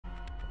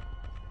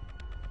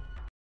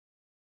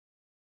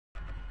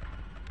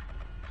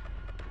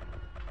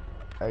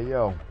Hey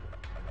yo,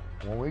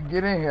 when we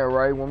get in here,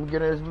 right? When we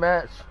get in this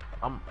match,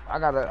 I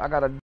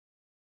gotta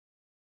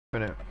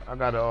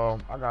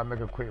make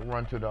a quick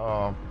run to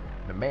the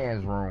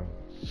man's room.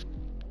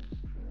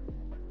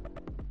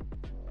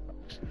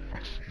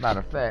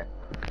 Matter of fact,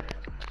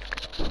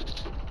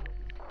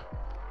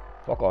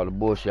 fuck all the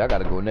bullshit. I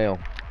gotta go now.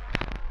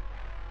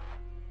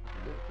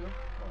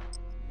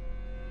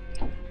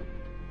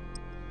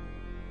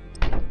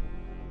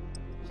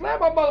 Slam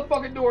my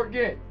motherfucking door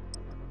again.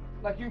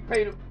 Like you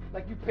paid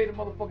a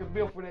motherfucking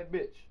bill for that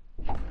bitch.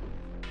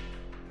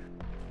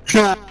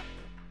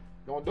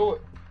 Don't do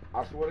it.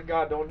 I swear to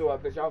God, don't do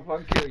it, bitch. I'll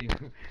fucking kill you.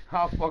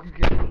 I'll fucking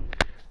kill you.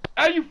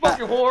 Hey, you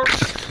fucking whore.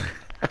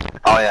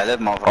 Oh yeah, that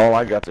motherfucker. Oh,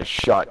 I got the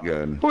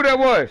shotgun. Who that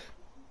was?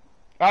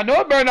 I know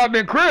it better not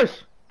been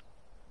Chris.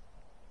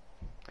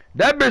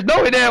 That bitch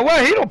know he damn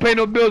well he don't pay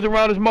no bills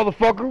around this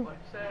motherfucker.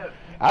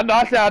 I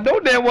know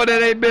damn well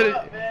that ain't been.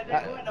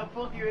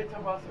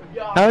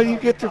 How do you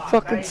get the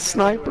fucking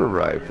sniper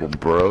rifle,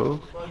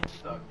 bro?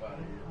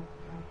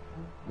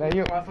 Man,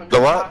 you, The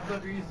what?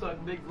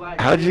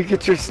 How'd you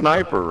get your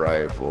sniper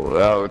rifle?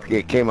 Oh,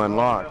 it came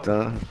unlocked,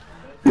 huh?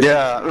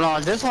 Yeah, no,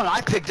 this one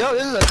I picked up.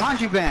 This is a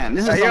contraband.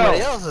 This is somebody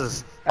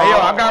else's. Hey yo,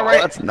 I got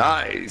right. That's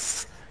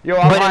nice. Yo,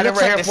 I'm But it hiding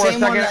looks right like here the for a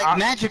same one second. like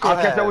Magical I'll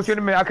catch up has. with you in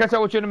a minute. I'll catch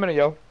up with you in a minute,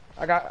 yo.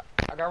 I got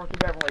what you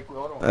back right quick.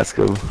 Hold on. That's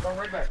cool. Come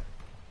right back.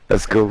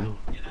 That's cool.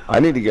 I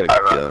need to get a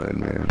gun,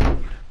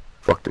 man.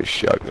 Fuck this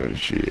shotgun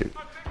shit.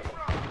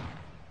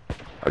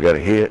 I got a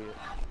hit.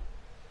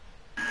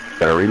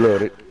 Gotta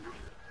reload it.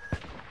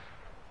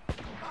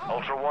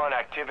 Ultra One,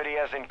 activity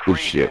has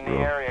increased shit, in the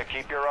bro. area.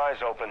 Keep your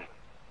eyes open.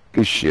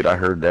 Good shit, I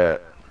heard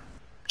that.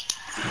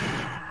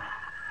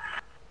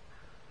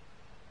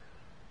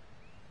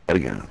 Got a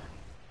gun.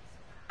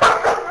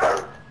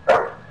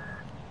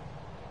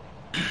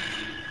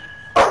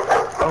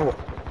 Oh.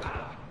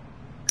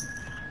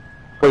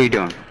 What are you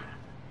doing?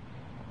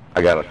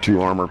 I got a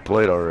 2 armor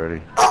plate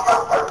already.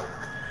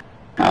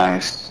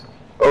 Nice.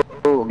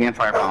 Oh, again,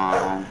 fire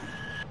bomb.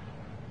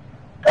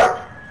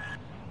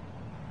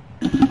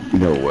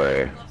 No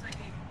way.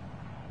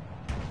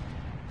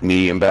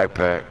 Medium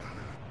backpack.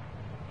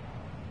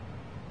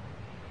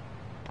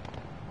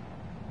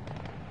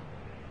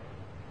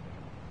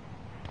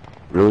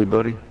 Really,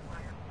 buddy?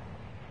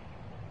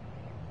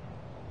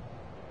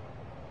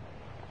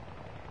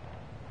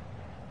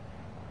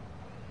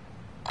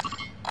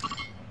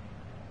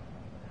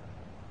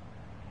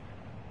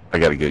 I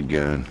got a good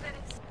gun.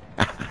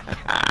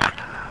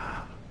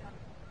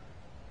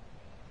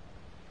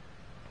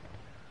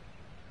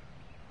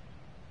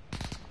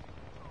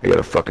 I got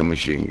a fucking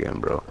machine gun,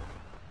 bro.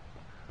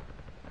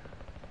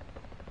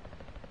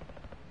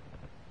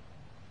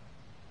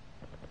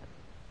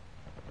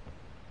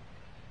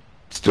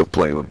 Still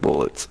playing with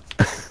bullets.